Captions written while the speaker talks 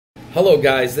Hello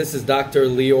guys, this is Dr.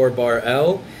 Lior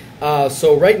Bar-El.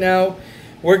 So right now,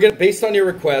 based on your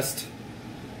request,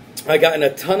 I gotten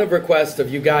a ton of requests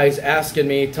of you guys asking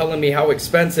me, telling me how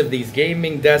expensive these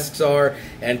gaming desks are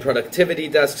and productivity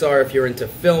desks are if you're into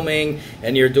filming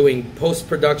and you're doing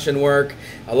post-production work.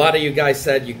 A lot of you guys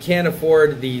said you can't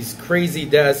afford these crazy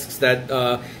desks that,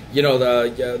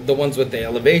 the ones with the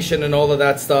elevation and all of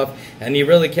that stuff, and you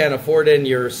really can't afford it and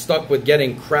you're stuck with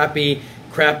getting crappy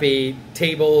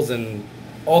tables and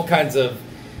all kinds of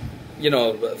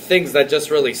things that just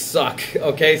really suck.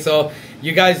 Okay, so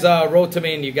you guys wrote to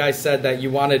me and you guys said that you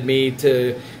wanted me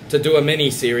to do a mini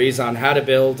series on how to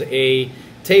build a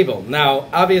table. Now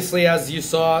obviously, as you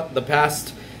saw the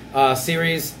past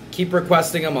series, keep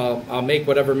requesting them. I'll make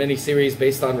whatever mini series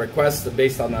based on requests,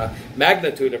 based on the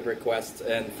magnitude of requests,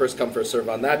 and first come first serve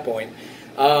on that point.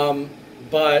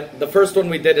 But the first one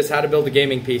we did is how to build a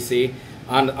gaming PC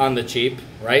on the cheap,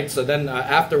 right? So then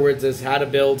afterwards is how to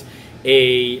build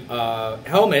a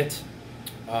helmet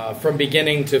from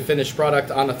beginning to finished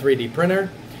product on a 3D printer,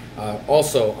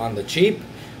 also on the cheap.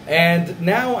 And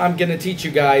now I'm going to teach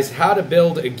you guys how to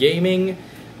build a gaming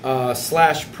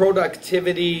slash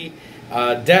productivity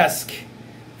desk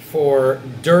for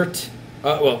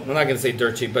well, I'm not going to say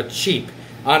dirt cheap, but cheap,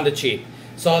 on the cheap.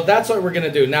 So that's what we're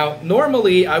going to do. Now,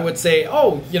 normally I would say,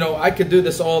 oh, I could do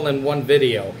this all in one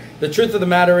video. The truth of the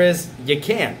matter is, you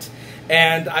can't.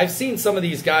 And I've seen some of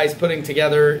these guys putting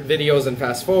together videos and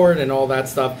fast forward and all that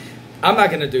stuff. I'm not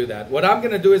going to do that. What I'm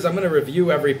going to do is I'm going to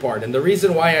review every part. And the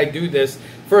reason why I do this,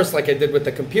 first, like I did with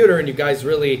the computer, and you guys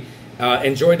really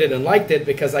enjoyed it and liked it,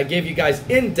 because I gave you guys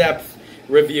in-depth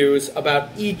reviews about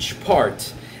each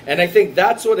part. And I think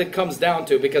that's what it comes down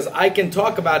to, because I can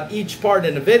talk about each part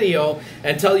in a video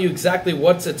and tell you exactly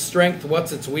what's its strength,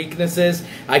 what's its weaknesses.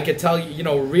 I could tell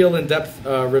you, real in-depth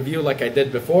review like I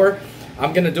did before.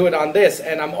 I'm going to do it on this,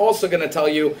 and I'm also going to tell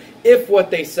you if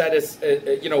what they said is,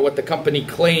 what the company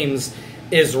claims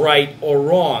is right or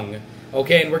wrong.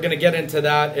 Okay, and we're going to get into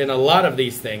that in a lot of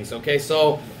these things. Okay,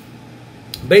 so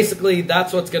basically,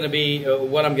 that's what's going to be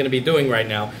what I'm going to be doing right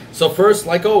now. So first,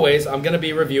 like always, I'm going to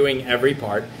be reviewing every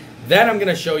part. Then I'm going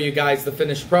to show you guys the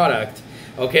finished product,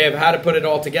 okay, of how to put it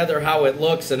all together, how it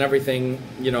looks, and everything,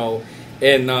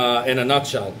 in a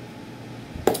nutshell.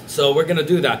 So we're going to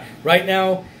do that right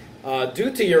now.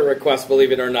 Due to your request,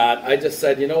 believe it or not, I just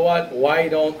said, you know what? Why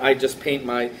don't I just paint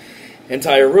my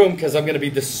entire room, because I'm going to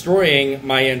be destroying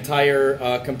my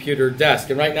entire computer desk.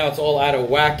 And right now it's all out of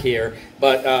whack here,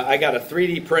 but I got a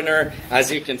 3D printer,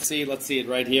 as you can see. Let's see it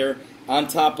right here on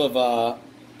top of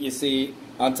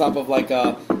on top of like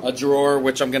a drawer,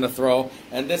 which I'm going to throw.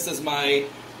 And this is my,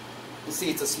 you see,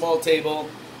 it's a small table,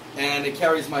 and it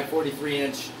carries my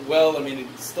 43-inch. Well, I mean,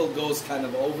 it still goes kind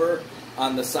of over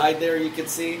on the side there, you can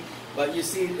see. But you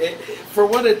see, for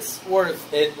what it's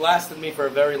worth, it lasted me for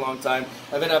a very long time.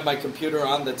 I even have my computer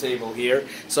on the table here.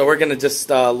 So we're going to just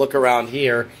look around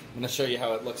here. I'm going to show you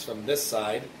how it looks from this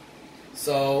side.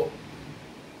 So,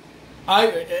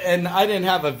 I didn't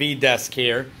have a V-desk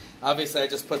here. Obviously, I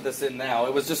just put this in now.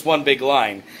 It was just one big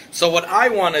line. So what I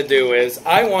want to do is,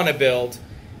 I want to build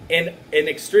an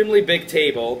extremely big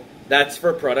table that's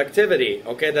for productivity,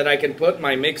 okay, that I can put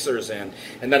my mixers in,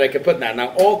 and that I can put in that. Now,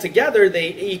 altogether,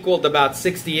 they equaled about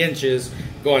 60 inches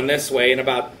going this way, and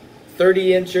about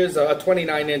 30 inches,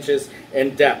 29 inches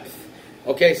in depth.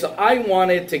 Okay, so I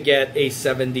wanted to get a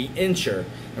 70-incher.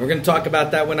 And we're going to talk about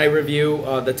that when I review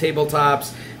the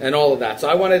tabletops and all of that. So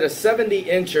I wanted a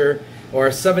 70-incher, or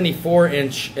a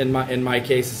 74-inch in my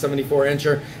case, a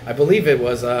 74-incher. I believe it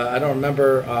was, I don't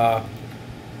remember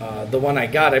the one I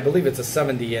got. I believe it's a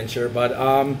 70-incher, but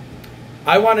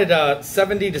I wanted a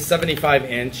 70 to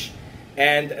 75-inch,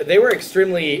 and they were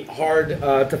extremely hard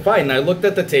to find. And I looked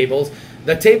at the tables.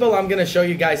 The table I'm going to show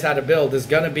you guys how to build is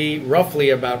going to be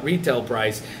roughly about retail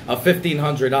price of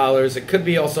 $1,500. It could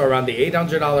be also around the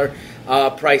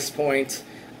 $800 price point.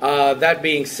 That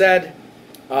being said,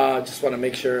 just want to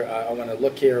make sure, I want to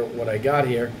look here what I got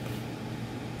here.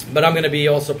 But I'm going to be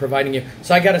also providing you.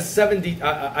 So I got a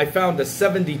I found a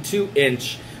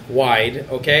 72-inch wide,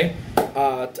 okay,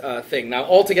 thing. Now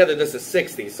altogether this is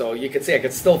 60, so you can see I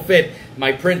could still fit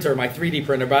my printer, my 3D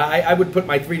printer, but I would put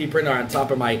my 3D printer on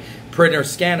top of my printer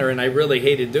scanner, and I really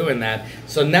hated doing that.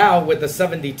 So now with the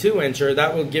 72-incher,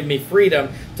 that will give me freedom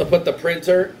to put the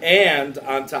printer and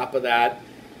on top of that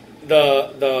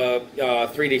the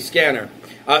 3D scanner.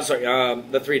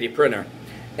 The 3D printer.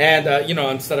 And,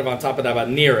 instead of on top of that, but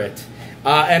near it.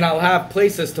 And I'll have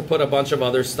places to put a bunch of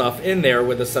other stuff in there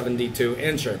with a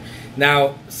 72-incher.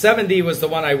 Now, 70 was the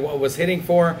one I was hitting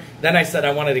for. Then I said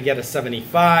I wanted to get a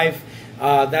 75.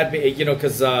 That be, you know,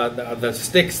 because the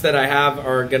sticks that I have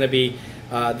are going to be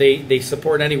they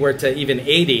support anywhere to even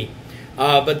 80.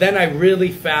 But then I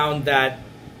really found that,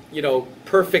 you know,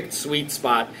 perfect sweet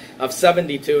spot of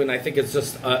 72, and I think it's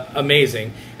just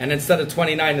amazing. And instead of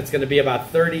 29, it's going to be about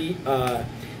 30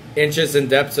 inches in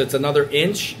depth, so it's another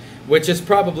inch, which is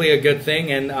probably a good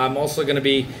thing. And I'm also going to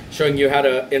be showing you how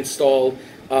to install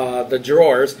the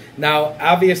drawers. Now,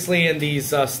 obviously, in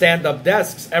these stand-up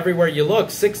desks, everywhere you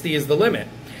look, 60 is the limit,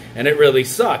 and it really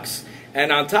sucks.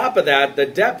 And on top of that, the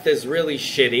depth is really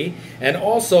shitty, and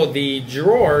also the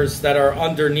drawers that are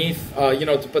underneath, you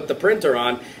know, to put the printer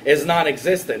on is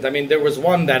non-existent. I mean, there was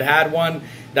one that had one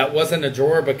that wasn't a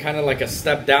drawer, but kind of like a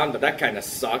step down, but that kind of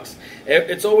sucks.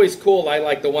 It's always cool. I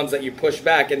like the ones that you push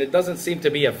back, and it doesn't seem to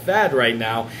be a fad right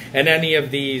now in any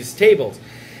of these tables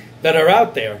that are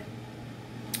out there.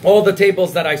 All the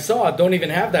tables that I saw don't even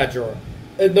have that drawer,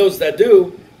 and those that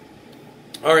do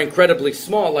are incredibly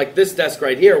small, like this desk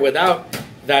right here without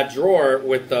that drawer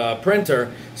with the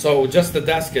printer. So just the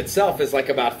desk itself is like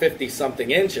about 50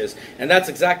 something inches, and that's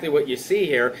exactly what you see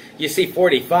here. You see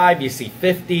 45, you see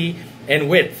 50 in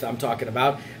width, I'm talking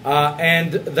about,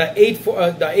 and the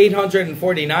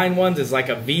 849 ones is like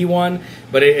a V1,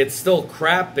 but it's still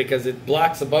crap because it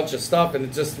blocks a bunch of stuff, and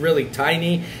it's just really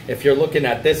tiny if you're looking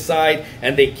at this side,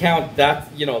 and they count that,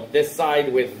 you know, this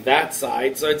side with that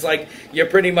side, so it's like you're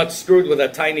pretty much screwed with a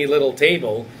tiny little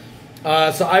table.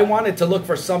 So I wanted to look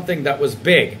for something that was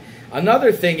big.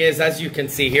 Another thing is, as you can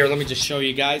see here, let me just show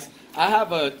you guys, I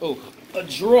have a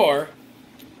drawer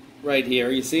right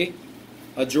here, you see?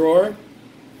 A drawer,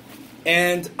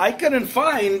 and I couldn't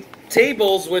find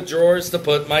tables with drawers to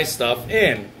put my stuff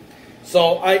in.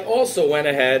 So I also went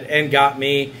ahead and got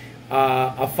me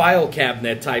a file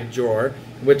cabinet type drawer,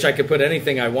 which I could put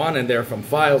anything I want in there, from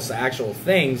files to actual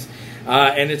things,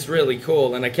 and it's really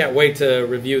cool, and I can't wait to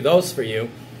review those for you.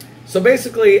 So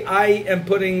basically, I am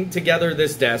putting together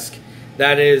this desk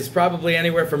that is probably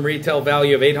anywhere from retail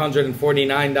value of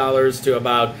 $849 to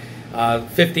about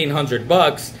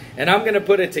 $1,500, and I'm going to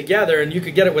put it together, and you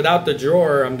could get it without the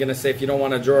drawer. I'm going to say, if you don't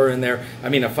want a drawer in there, I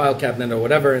mean a file cabinet or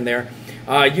whatever in there,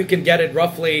 you can get it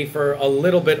roughly for a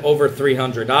little bit over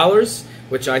 $300,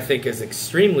 which I think is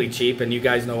extremely cheap, and you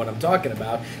guys know what I'm talking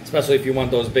about, especially if you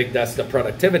want those big desks, a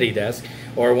productivity desk,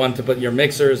 or one to put your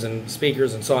mixers and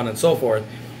speakers and so on and so forth.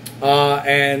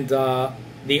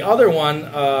 The other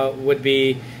one would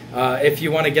be, if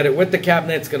you want to get it with the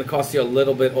cabinet, it's going to cost you a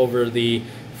little bit over the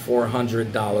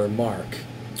 $400 mark.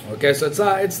 Okay, so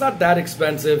it's not that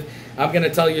expensive. I'm going to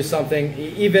tell you something.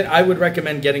 Even I would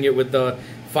recommend getting it with the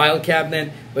file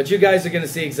cabinet, but you guys are going to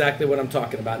see exactly what I'm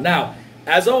talking about. Now,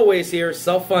 as always here,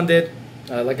 self-funded.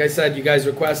 Like I said, you guys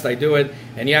request, I do it,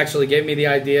 and you actually gave me the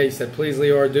idea. You said, please,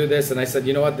 Lior, do this, and I said,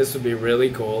 you know what, this would be really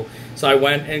cool. So I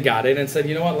went and got it and said,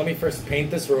 you know what, let me first paint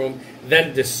this room,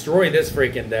 then destroy this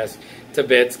freaking desk to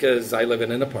bits, because I live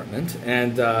in an apartment,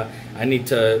 and I need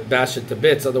to bash it to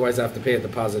bits, otherwise I have to pay a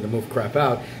deposit to move crap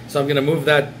out. So I'm going to move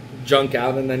that junk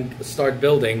out and then start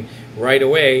building right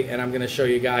away, and I'm going to show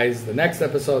you guys the next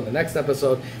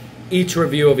episode, each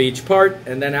review of each part,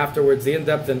 and then afterwards the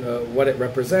in-depth and what it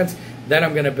represents. Then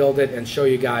I'm going to build it and show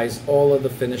you guys all of the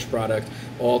finished product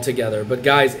all together. But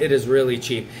guys, it is really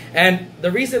cheap. And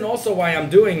the reason also why I'm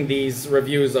doing these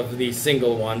reviews of these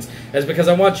single ones is because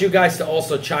I want you guys to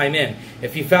also chime in.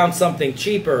 If you found something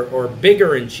cheaper or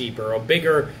bigger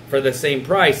for the same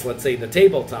price, let's say the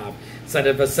tabletop, instead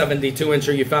of a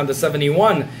 72-incher, you found a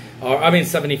 71, or I mean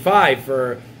 75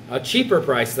 for a cheaper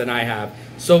price than I have.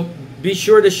 So be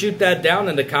sure to shoot that down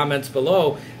in the comments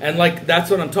below, and like, that's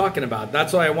what I'm talking about.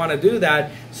 That's why I want to do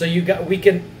that, so we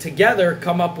can together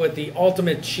come up with the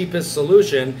ultimate cheapest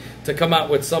solution to come out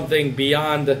with something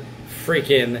beyond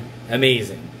freaking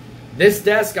amazing. This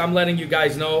desk, I'm letting you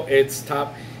guys know, it's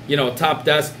top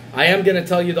desk. I am going to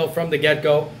tell you though from the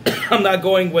get-go, I'm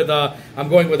going with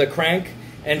a crank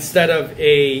instead of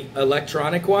a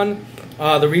electronic one.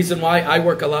 The reason why, I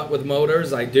work a lot with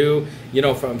motors. I do,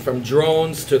 from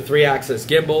drones to 3-axis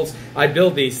gimbals. I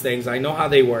build these things. I know how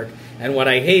they work. And what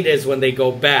I hate is when they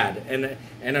go bad.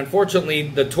 And unfortunately,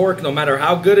 the torque, no matter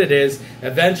how good it is,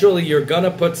 eventually you're going to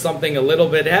put something a little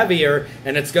bit heavier,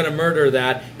 and it's going to murder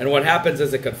that. And what happens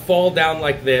is it could fall down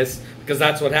like this, because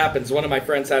that's what happens. One of my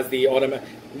friends has the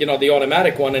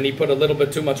automatic one, and he put a little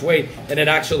bit too much weight, and it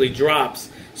actually drops.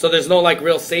 So there's no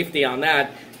real safety on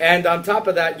that. And on top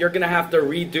of that, you're going to have to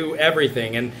redo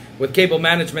everything. And with cable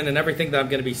management and everything that I'm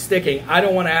going to be sticking, I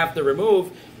don't want to have to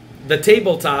remove the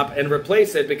tabletop and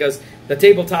replace it, because The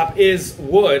tabletop is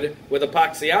wood with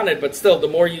epoxy on it, but still, the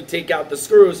more you take out the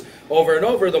screws over and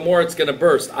over, the more it's going to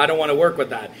burst. I don't want to work with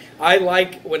that. I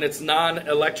like when it's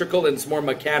non-electrical and it's more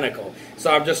mechanical.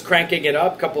 So I'm just cranking it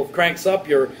up, couple of cranks up,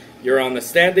 you're on the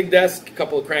standing desk, a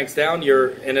couple of cranks down,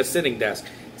 you're in a sitting desk.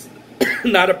 It's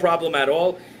not a problem at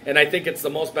all. And I think it's the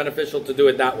most beneficial to do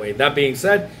it that way. That being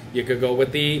said, you could go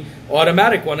with the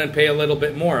automatic one and pay a little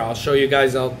bit more. I'll show you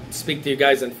guys, I'll speak to you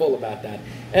guys in full about that.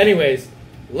 Anyways,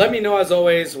 let me know as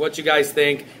always what you guys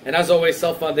think. And as always,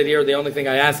 self-funded here. The only thing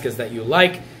I ask is that you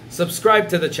like, subscribe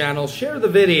to the channel, share the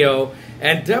video,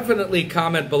 and definitely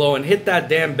comment below and hit that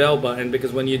damn bell button,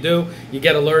 because when you do, you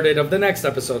get alerted of the next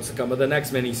episodes to come, or the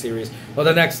next mini-series, or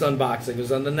the next unboxings,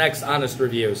 or the next honest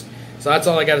reviews. So that's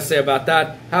all I got to say about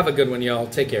that. Have a good one, y'all.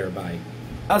 Take care. Bye.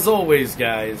 As always,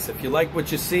 guys, if you like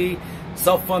what you see,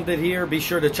 self-funded here, be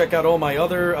sure to check out all my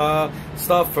other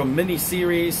stuff, from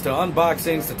mini-series to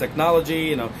unboxings to technology,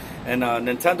 you know, and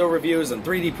Nintendo reviews and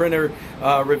 3D printer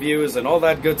reviews and all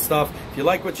that good stuff. If you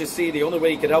like what you see, the only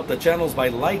way you can help the channel is by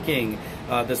liking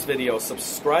this video,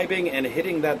 subscribing, and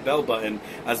hitting that bell button.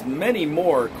 As many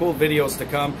more cool videos to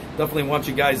come. Definitely want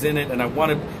you guys in it, and I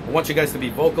want you guys to be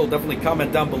vocal. Definitely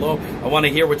comment down below. I want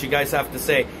to hear what you guys have to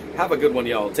say. Have a good one,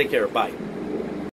 y'all. Take care. Bye.